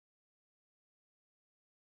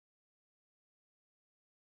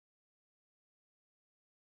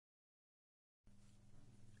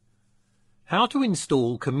How to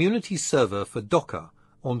install Community Server for Docker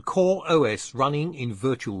on CoreOS running in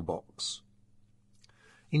VirtualBox.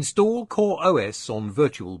 Install CoreOS on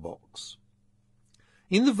VirtualBox.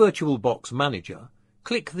 In the VirtualBox Manager,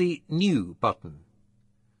 click the New button.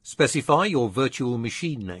 Specify your virtual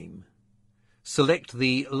machine name. Select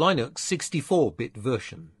the Linux 64-bit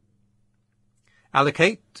version.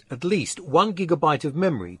 Allocate at least 1 GB of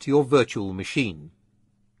memory to your virtual machine.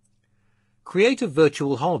 Create a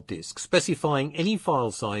virtual hard disk specifying any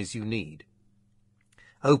file size you need.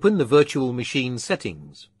 Open the virtual machine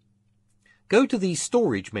settings. Go to the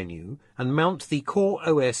Storage menu and mount the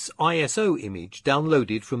CoreOS ISO image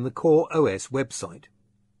downloaded from the CoreOS website.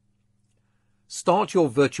 Start your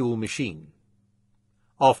virtual machine.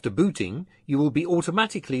 After booting, you will be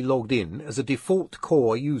automatically logged in as a default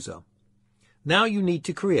Core user. Now you need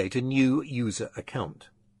to create a new user account.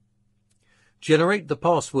 Generate the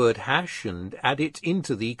password hash and add it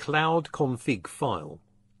into the cloud config file.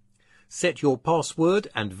 Set your password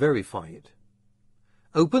and verify it.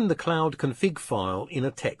 Open the cloud config file in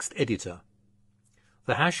a text editor.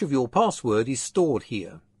 The hash of your password is stored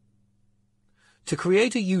here. To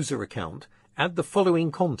create a user account, add the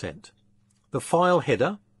following content: the file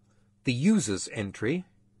header, the user's entry,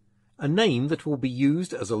 a name that will be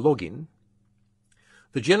used as a login.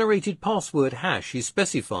 The generated password hash is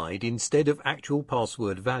specified instead of actual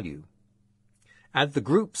password value. Add the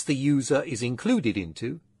groups the user is included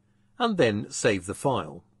into, and then save the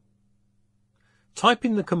file. Type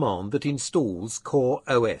in the command that installs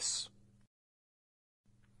CoreOS.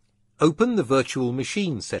 Open the virtual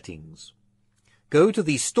machine settings. Go to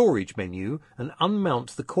the Storage menu and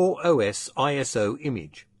unmount the CoreOS ISO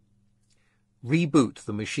image. Reboot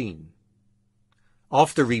the machine.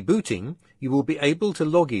 After rebooting, you will be able to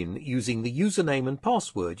log in using the username and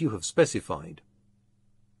password you have specified.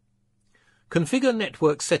 Configure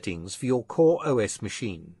network settings for your CoreOS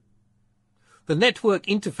machine. The network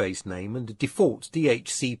interface name and default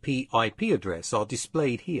DHCP IP address are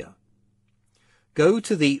displayed here. Go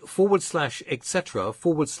to the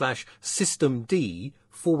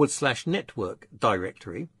 /etc/systemd/network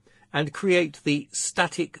directory and create the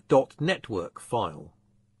static.network file.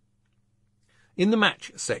 In the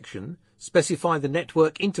Match section, specify the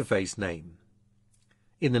network interface name.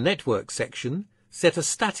 In the Network section, set a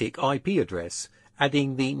static IP address,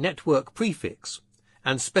 adding the network prefix,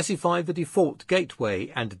 and specify the default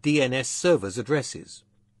gateway and DNS servers addresses.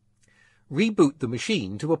 Reboot the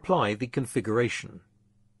machine to apply the configuration.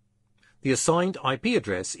 The assigned IP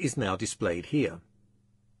address is now displayed here.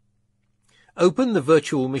 Open the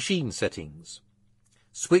virtual machine settings.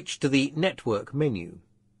 Switch to the Network menu.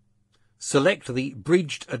 Select the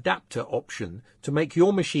Bridged Adapter option to make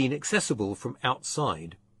your machine accessible from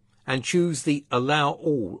outside, and choose the Allow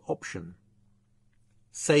All option.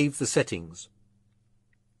 Save the settings.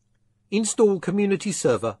 Install Community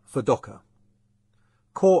Server for Docker.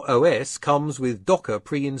 CoreOS comes with Docker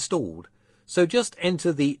pre-installed, so just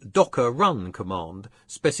enter the Docker run command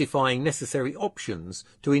specifying necessary options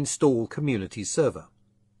to install Community Server.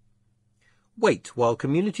 Wait while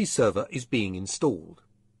Community Server is being installed.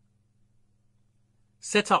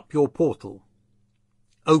 Set up your portal.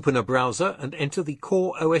 Open a browser and enter the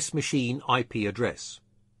CoreOS machine IP address.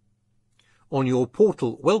 On your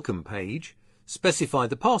portal welcome page, specify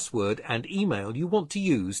the password and email you want to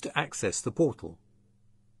use to access the portal.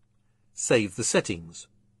 Save the settings.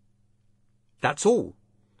 That's all.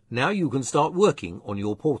 Now you can start working on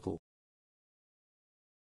your portal.